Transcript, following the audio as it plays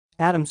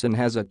Adamson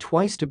has a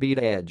twice-to-beat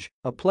edge,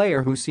 a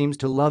player who seems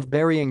to love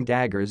burying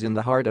daggers in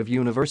the heart of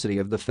University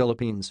of the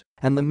Philippines,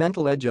 and the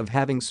mental edge of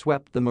having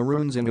swept the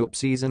Maroons in UAAP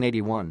season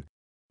 81.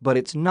 But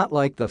it's not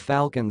like the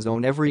Falcons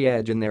own every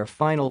edge in their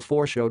Final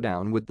Four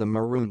showdown with the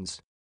Maroons.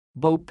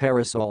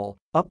 Perasol,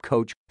 UP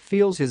coach,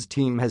 feels his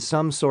team has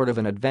some sort of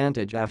an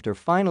advantage after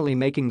finally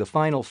making the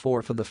Final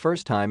Four for the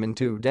first time in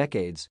 2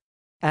 decades.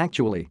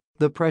 "Actually,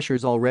 the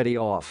pressure's already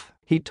off,"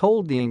 he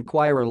told the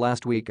Inquirer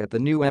last week at the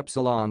new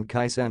Epsilon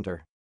Chi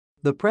Center.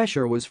 "The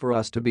pressure was for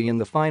us to be in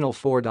the Final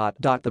Four.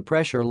 The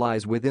pressure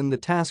lies within the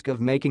task of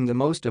making the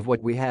most of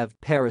what we have,"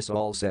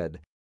 Perasol said.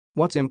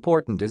 "What's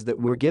important is that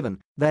we're given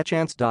that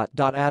chance.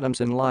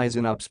 Adamson lies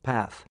in UP's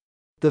path.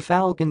 The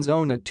Falcons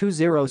own a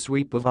 2-0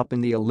 sweep of UP in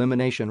the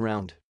elimination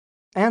round.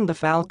 And the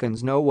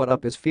Falcons know what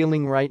UP is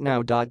feeling right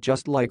now.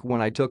 Just like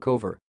when I took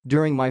over,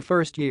 during my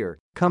first year,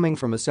 coming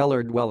from a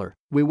cellar dweller,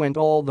 we went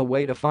all the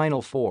way to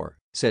Final Four,"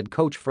 said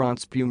coach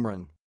Franz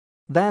Pumerin.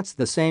 "That's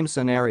the same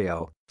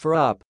scenario for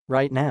UP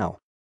right now.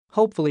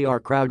 Hopefully our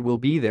crowd will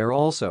be there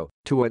also,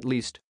 to at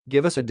least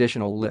give us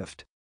additional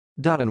lift."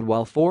 And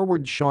while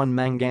forward Sean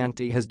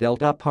Manganti has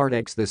dealt UP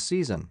heartaches this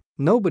season,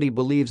 nobody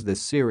believes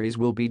this series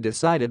will be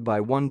decided by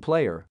one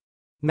player.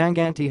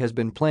 "Manganti has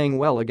been playing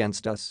well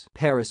against us,"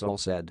 Perasol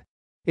said.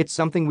 "It's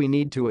something we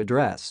need to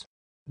address.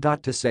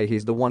 To say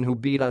he's the one who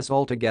beat us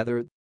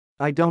altogether?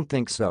 I don't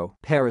think so,"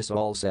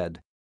 Perasol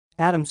said.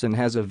 "Adamson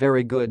has a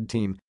very good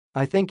team.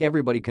 I think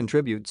everybody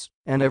contributes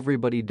and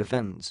everybody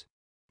defends.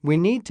 We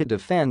need to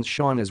defend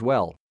Sean as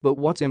well, but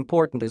what's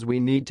important is we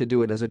need to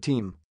do it as a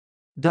team.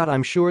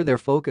 I'm sure their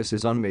focus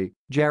is on me,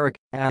 Jarek,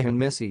 Ahan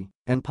Missy,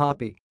 and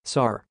Poppy,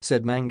 Sar,"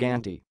 said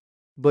Manganti.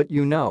 "But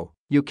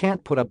you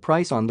can't put a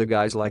price on the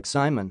guys like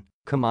Simon,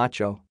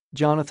 Camacho,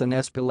 Jonathan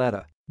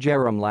Espileta,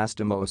 Jerome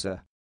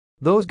Lastimosa.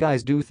 Those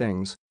guys do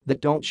things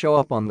that don't show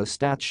up on the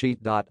stat sheet.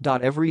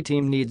 Every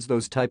team needs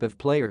those type of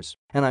players,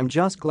 and I'm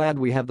just glad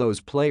we have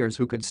those players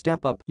who could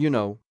step up,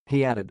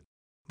 he added.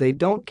 "They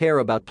don't care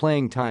about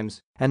playing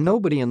times, and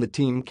nobody in the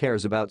team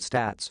cares about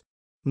stats.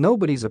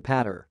 Nobody's a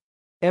patter.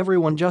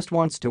 Everyone just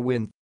wants to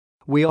win.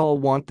 We all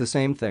want the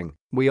same thing,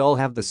 we all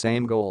have the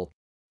same goal."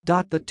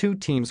 The two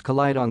teams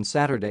collide on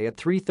Saturday at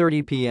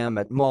 3:30 p.m.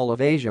 at Mall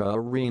of Asia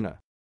Arena.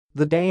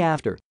 The day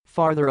after,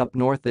 farther up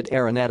north at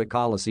Araneta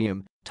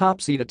Coliseum, top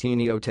seed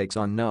Ateneo takes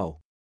on No.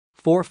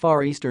 4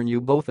 Far Eastern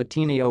U. Both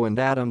Ateneo and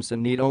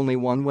Adamson need only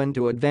one win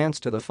to advance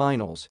to the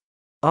finals.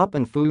 UP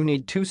and FU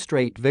need 2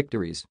 straight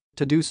victories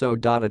to do so.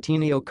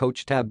 Ateneo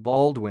coach Tab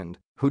Baldwin,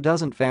 who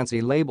doesn't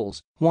fancy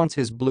labels, wants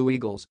his Blue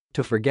Eagles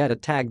to forget a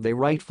tag they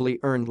rightfully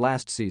earned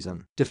last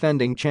season,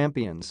 defending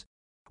champions.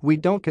 "We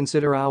don't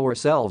consider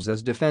ourselves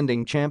as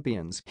defending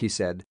champions," he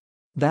said.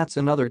 "That's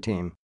another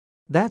team.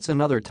 That's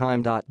another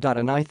time.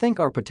 And I think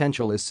our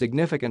potential is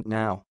significant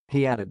now,"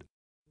 he added.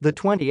 "The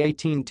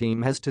 2018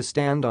 team has to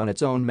stand on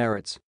its own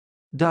merits."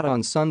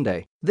 On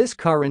Sunday, this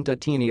current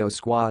Ateneo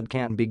squad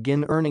can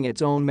begin earning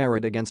its own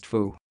merit against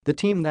FU, the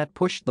team that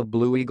pushed the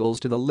Blue Eagles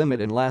to the limit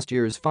in last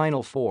year's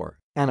Final Four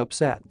and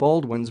upset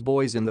Baldwin's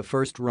boys in the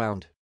first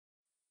round.